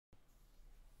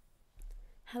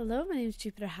Hello, my name is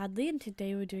Jupiter Hadley, and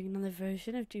today we're doing another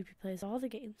version of Jupi Plays All the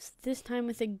Games, this time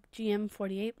with the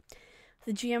GM48.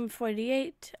 The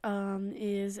GM48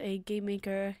 is a Game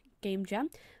Maker game jam,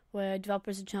 where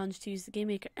developers are challenged to use the Game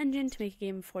Maker engine to make a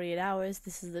game in 48 hours.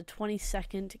 This is the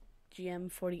 22nd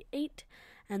GM48,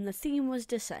 and the theme was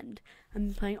Descend.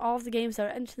 I'm playing all of the games that are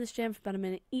entered in this jam for about a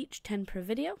minute each, 10 per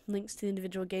video. Links to the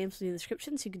individual games will be in the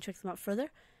description, so you can check them out further.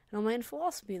 And all my info will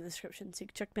also be in the description, so you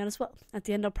can check me out as well. At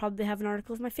the end, I'll probably have an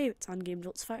article of my favorites on Game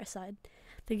Jolt's Fireside.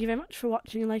 Thank you very much for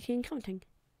watching, liking, and commenting.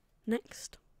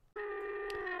 Next.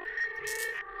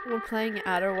 We're playing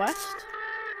Outer West.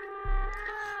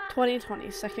 2020,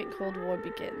 Second Cold War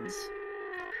begins.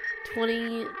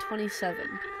 2027,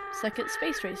 Second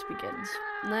Space Race begins.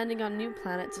 Landing on new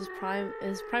planets is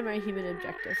primary human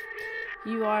objective.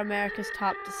 You are America's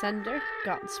top descender.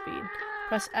 Godspeed.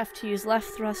 Press F to use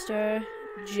left thruster.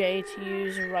 J to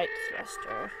use right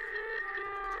thruster.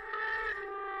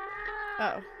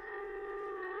 Oh.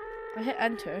 I hit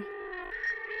enter.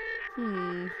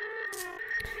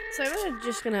 So I'm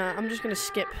just gonna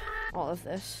skip all of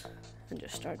this and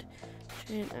just start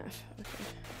J and F. Okay.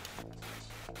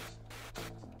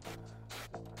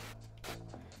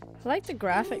 I like the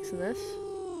graphics in this.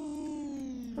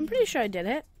 I'm pretty sure I did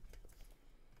it.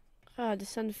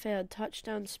 Descend failed.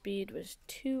 Touchdown speed was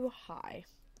too high.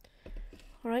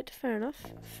 Alright, fair enough.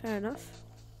 Fair enough.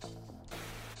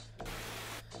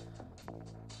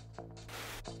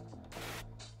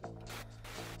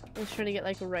 I was trying to get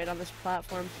like right on this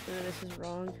platform. Maybe this is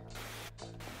wrong.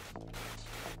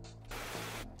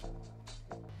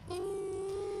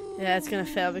 Yeah, it's gonna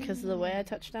fail because of the way I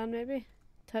touched down, maybe?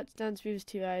 Touchdown speed was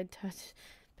too high, touch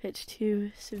pitch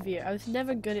too severe. I was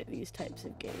never good at these types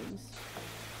of games.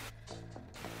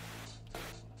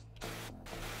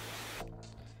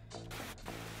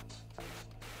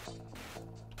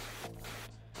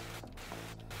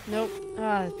 Nope.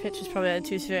 The pitch was probably at a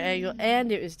too severe angle, and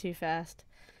it was too fast.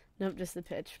 Nope, just the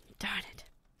pitch. Darn it.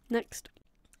 Next.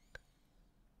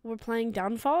 We're playing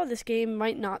Downfall. This game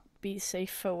might not be safe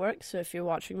for work, so if you're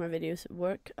watching my videos at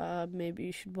work, maybe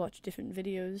you should watch different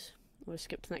videos, or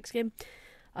skip to the next game.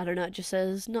 I don't know, it just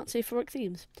says not safe for work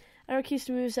themes. Arrow keys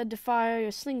to move, Z to fire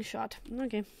your slingshot.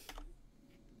 Okay.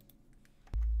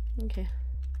 Okay.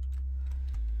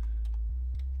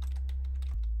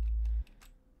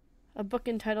 A book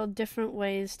entitled Different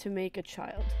Ways to Make a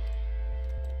Child.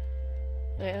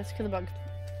 Okay, let's kill the bug.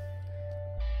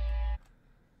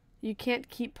 You can't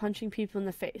keep punching people in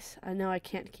the face. I know I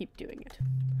can't keep doing it.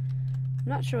 I'm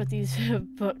not sure what these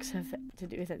books have to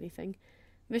do with anything.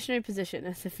 Missionary position,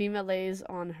 as the female lays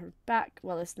on her back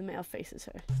while as the male faces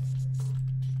her.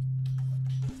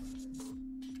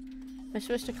 Am I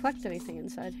supposed to collect anything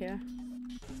inside here?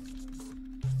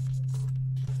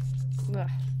 Ugh.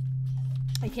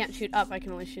 I can't shoot up, I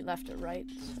can only shoot left or right,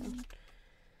 so.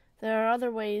 There are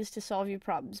other ways to solve your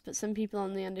problems, but some people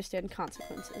only understand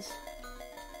consequences.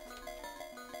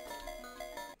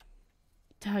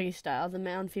 Doggy style, the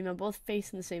male and female both face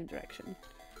in the same direction.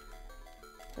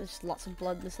 There's lots of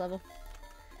blood in this level.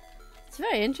 It's a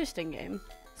very interesting game.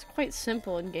 It's quite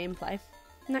simple in gameplay.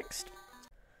 Next.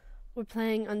 We're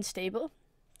playing Unstable.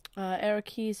 Arrow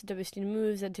keys, W to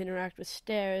moves, and to interact with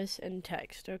stairs and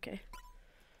text. Okay.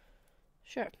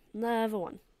 Sure. Level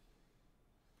 1.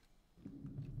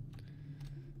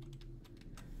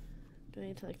 Do I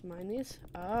need to like mine these?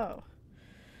 Oh.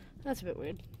 That's a bit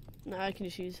weird. No, I can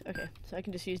just use, okay, so I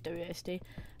can just use WASD.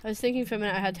 I was thinking for a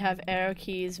minute I had to have arrow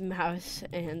keys, mouse,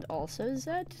 and also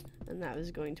Z, and that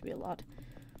was going to be a lot.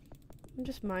 I'm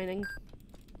just mining.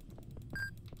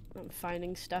 I'm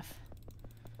finding stuff,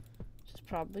 which is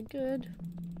probably good.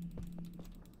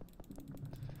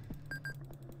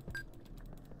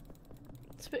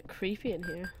 It's a bit creepy in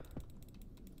here.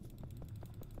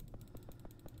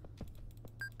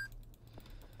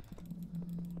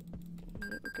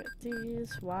 Look at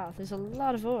these. Wow, there's a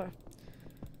lot of ore.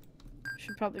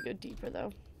 Should probably go deeper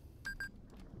though.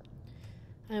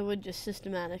 I would just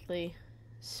systematically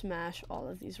smash all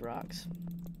of these rocks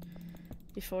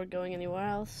before going anywhere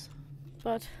else,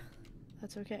 but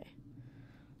that's okay.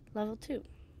 Level 2.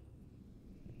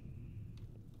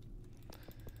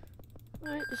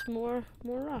 Alright, just more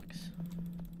rocks.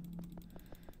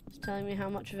 It's telling me how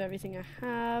much of everything I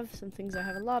have. Some things I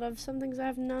have a lot of, some things I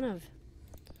have none of.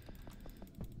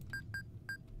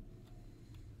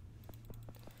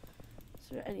 Is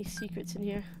there any secrets in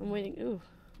here? I'm waiting. Ooh,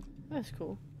 that's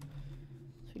cool.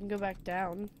 So we can go back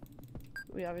down.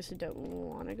 We obviously don't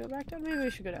want to go back down. Maybe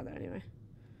we should go down there anyway.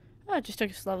 Oh, it just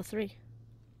took us to level 3.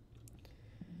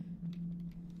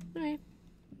 Alright.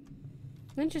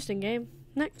 Interesting game.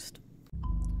 Next.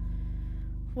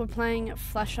 We're playing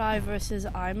Flesh Eye versus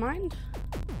Eye Mind.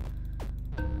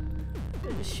 Did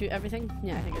I just shoot everything?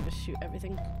 Yeah, I think I just shoot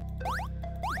everything.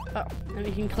 Oh, and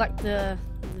we can collect the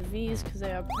V's because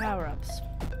they are power-ups.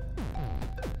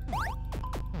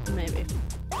 Maybe.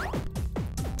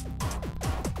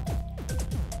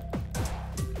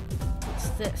 What's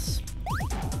this?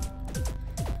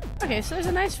 Okay, so there's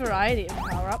a nice variety of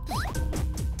power-ups.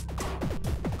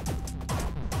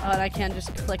 Oh, and I can't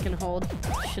just click and hold.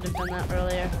 Should have done that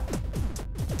earlier.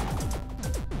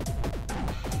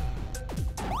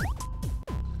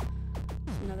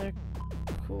 Another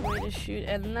cool way to shoot,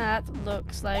 and that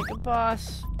looks like a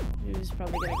boss who's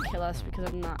probably gonna kill us because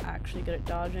I'm not actually good at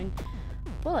dodging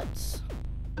bullets.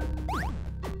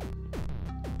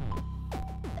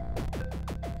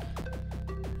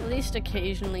 At least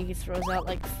occasionally he throws out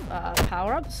like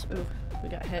power-ups. Ooh, we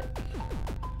got hit.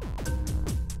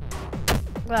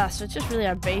 So it's just really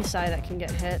our base eye that can get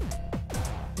hit.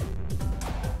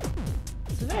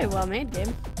 It's a very well made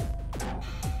game.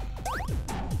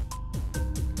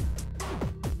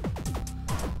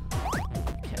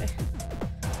 Okay.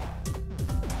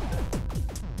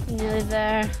 Nearly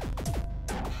there.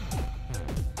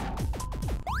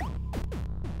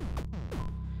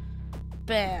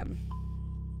 Bam.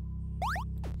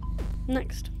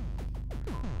 Next.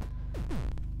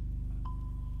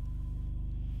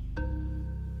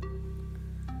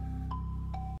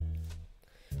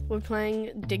 We're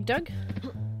playing Dig Dug.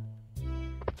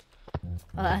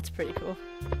 Oh, that's pretty cool.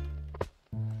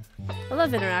 I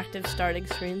love interactive starting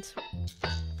screens.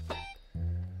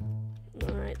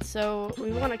 Alright, so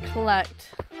we want to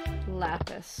collect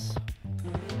lapis.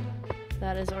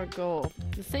 That is our goal.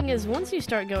 The thing is, once you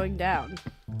start going down,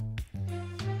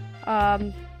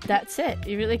 that's it.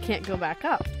 You really can't go back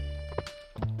up.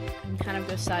 You can kind of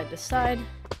go side to side.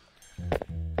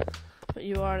 But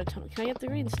you are at a tunnel. Can I get the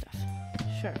green stuff?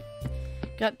 Sure.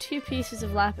 Got 2 pieces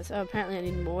of lapis. Oh, apparently I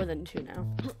need more than 2 now.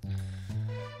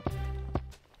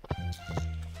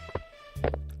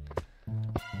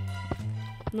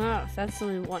 No, that's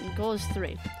only 1. Goal is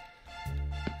 3.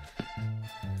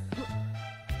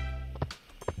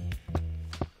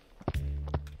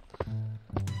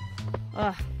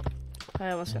 Ugh. I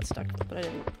almost got stuck, but I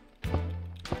didn't.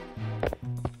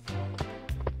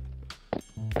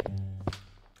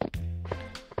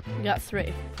 We got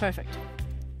 3. Perfect.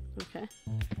 Okay.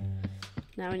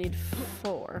 Now we need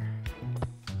 4.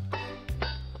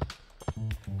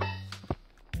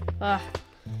 Ah,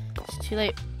 it's too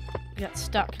late. We got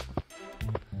stuck.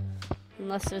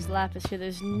 Unless there's lapis here.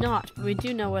 There's not. But we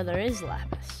do know where there is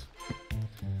lapis.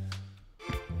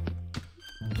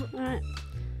 Alright.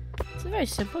 It's a very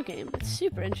simple game. It's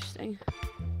super interesting.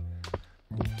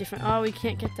 Different. Oh, we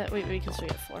can't get that. Wait, we can still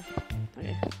get 4.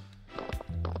 Okay.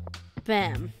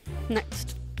 Bam.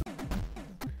 Next.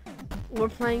 We're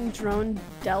playing Drone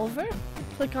Delver.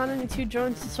 Click on any 2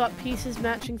 drones to swap pieces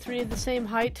matching 3 of the same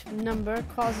height. Number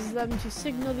causes them to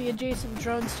signal the adjacent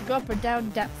drones to go up or down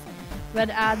depth. Red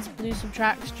adds, blue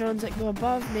subtracts. Drones that go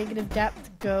above negative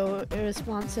depth go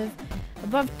irresponsive.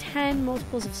 Above 10,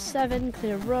 multiples of 7,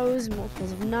 clear rows,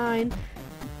 multiples of 9.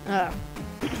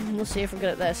 We'll see if we're good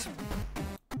at this.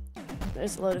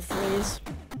 There's a load of 3s.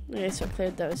 Okay, so I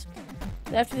cleared those.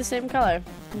 They have to be the same color.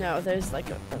 No, there's like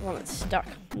a one that's stuck.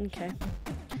 Okay.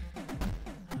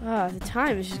 The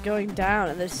time is just going down,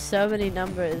 and there's so many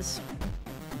numbers.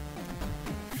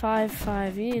 5,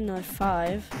 5, you need another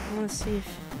 5. I want to see if...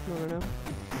 I don't know.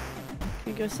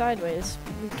 Can we go sideways?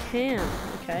 We can.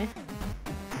 Okay.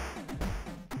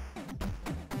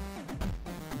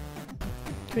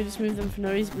 Can we just move them for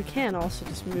no reason? We can also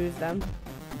just move them.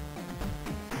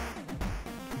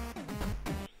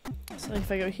 So like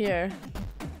if I go here,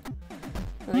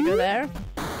 and I go there.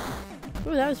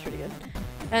 Ooh, that was pretty good.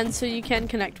 And so you can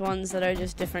connect ones that are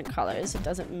just different colors. It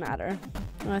doesn't matter.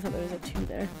 Oh, I thought there was a 2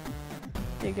 there.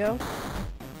 There you go.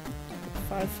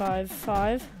 5, 5,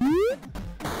 5.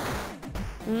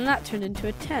 And that turned into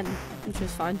a 10, which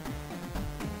was fine.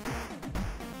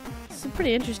 It's a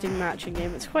pretty interesting matching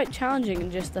game. It's quite challenging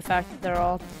in just the fact that they're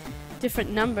all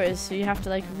different numbers, so you have to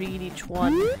like read each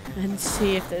one and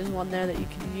see if there's one there that you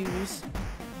can use.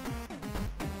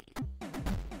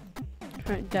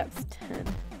 Current depth 10.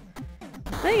 I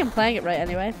think I'm playing it right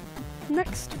anyway.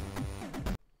 Next.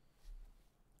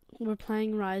 We're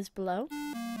playing Rise Below.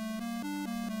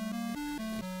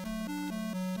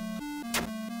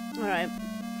 Alright.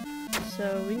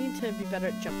 So we need to be better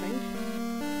at jumping.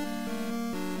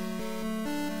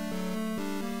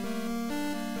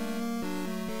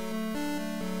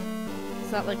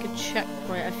 Is that like a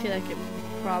checkpoint? I feel like it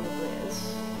probably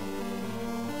is.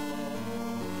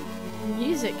 The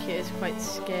music here is quite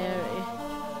scary.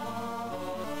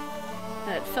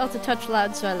 It felt a touch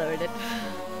loud, so I lowered it.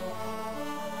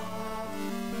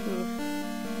 Ooh.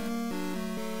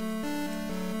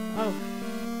 Oh,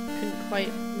 couldn't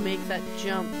quite make that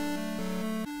jump. So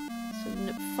I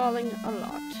ended up falling a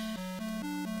lot.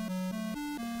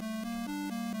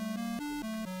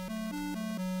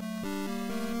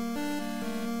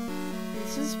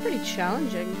 This is pretty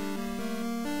challenging.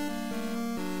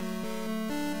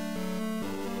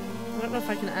 I don't know if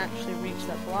I can actually reach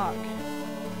that block.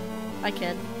 I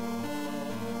can.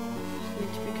 Just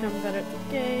need to become better at the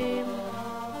game.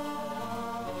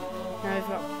 Now we've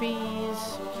got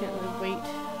bees. Can't really wait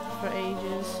for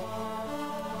ages.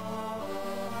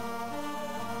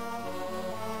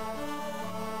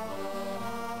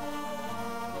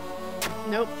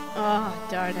 Nope. Oh,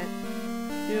 darn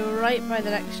it. You're right by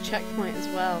the next checkpoint as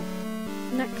well.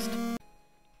 Next.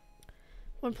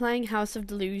 We're playing House of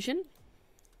Delusion.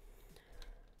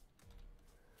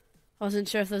 I wasn't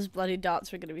sure if those bloody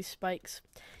dots were going to be spikes.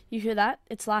 You hear that?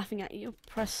 It's laughing at you.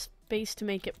 Press space to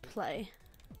make it play.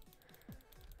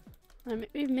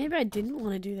 Maybe I didn't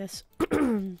want to do this.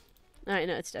 Alright,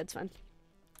 no, it's dead. It's fine.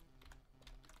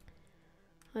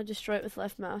 I'll destroy it with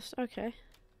left mouse. Okay.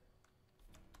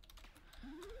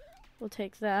 We'll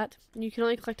take that. And you can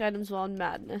only collect items while in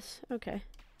madness. Okay.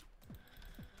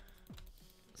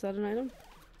 Is that an item?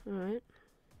 Alright.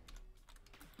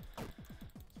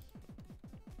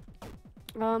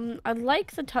 I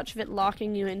like the touch of it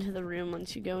locking you into the room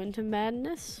once you go into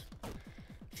madness. I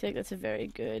feel like that's a very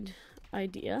good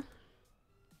idea.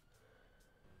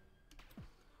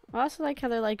 I also like how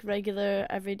they're like regular,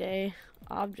 everyday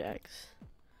objects.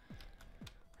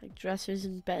 Like dressers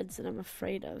and beds that I'm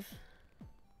afraid of.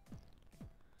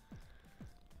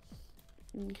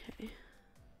 Okay.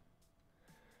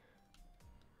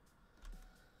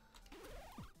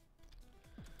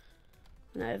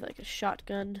 And I have like a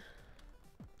shotgun.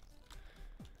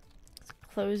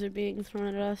 Clothes are being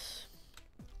thrown at us.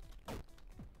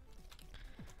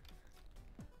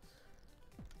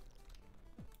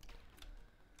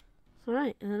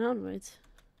 Alright, and then onwards.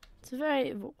 It's a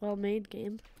very well-made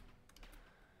game.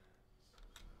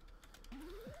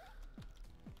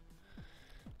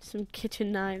 Some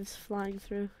kitchen knives flying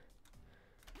through.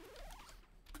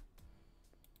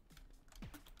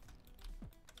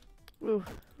 Ooh,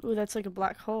 that's like a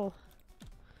black hole.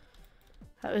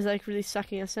 That was like really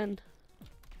sucking us in.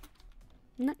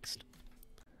 Next.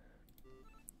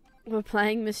 We're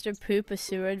playing Mr. Poop, a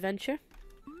sewer adventure.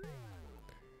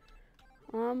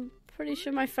 Pretty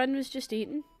sure my friend was just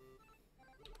eating.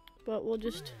 But we'll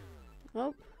just...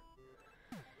 Oh.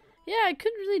 Yeah, I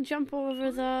couldn't really jump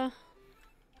over the...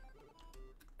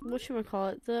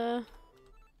 Whatchamacallit?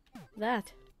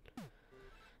 That.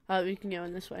 Oh, we can go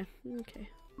in this way. Okay.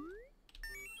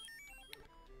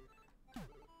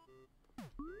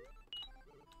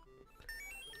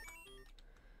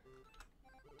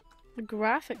 The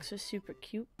graphics are super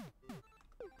cute.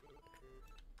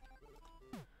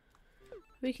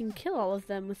 We can kill all of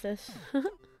them with this.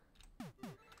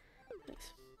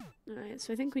 Nice. Alright,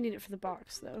 so I think we need it for the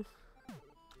box, though.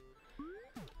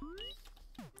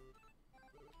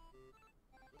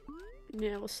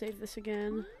 Yeah, we'll save this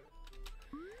again.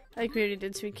 I think we already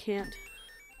did, so we can't.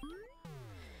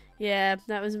 Yeah,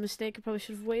 that was a mistake. I probably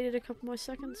should have waited a couple more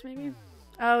seconds, maybe.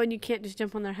 Oh, and you can't just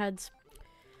jump on their heads.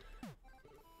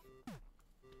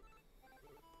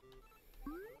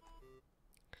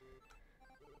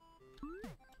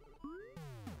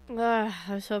 I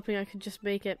was hoping I could just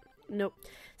make it. Nope.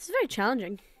 This is very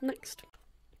challenging. Next.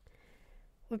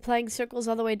 We're playing circles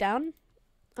all the way down.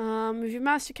 Move your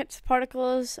mouse to catch the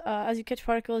particles. As you catch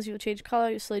particles, you will change color.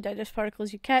 You'll slowly digest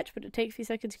particles you catch, but it takes a few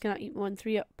seconds. You cannot eat more than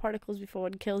 3 particles before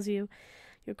one kills you.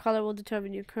 Your color will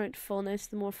determine your current fullness.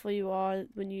 The more full you are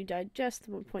when you digest,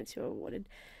 the more points you are awarded.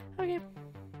 Okay.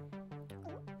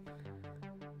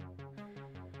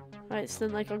 Alright, so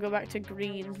then like I'll go back to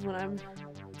green when I'm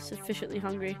sufficiently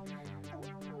hungry.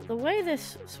 The way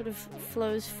this sort of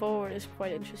flows forward is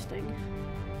quite interesting.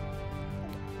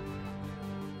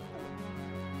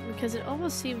 Because it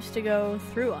almost seems to go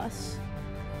through us.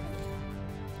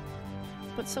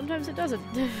 But sometimes it doesn't.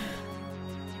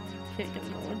 Can't get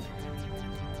another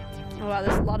one. Oh wow,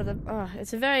 there's a lot of them. Oh,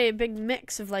 it's a very big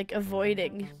mix of like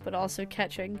avoiding, but also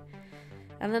catching.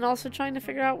 And then also trying to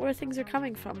figure out where things are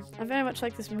coming from. I very much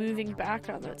like this moving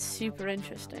background, that's super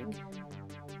interesting.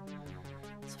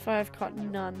 So far I've caught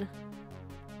none.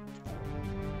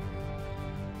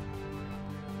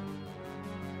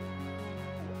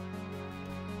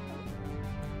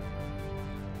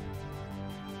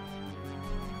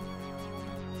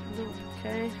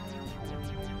 Okay.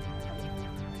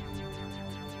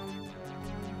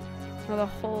 Well, the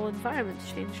whole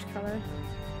environment's changed color.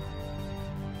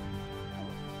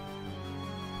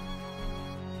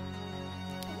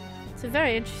 It's a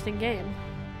very interesting game.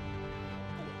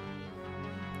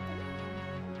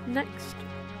 Next.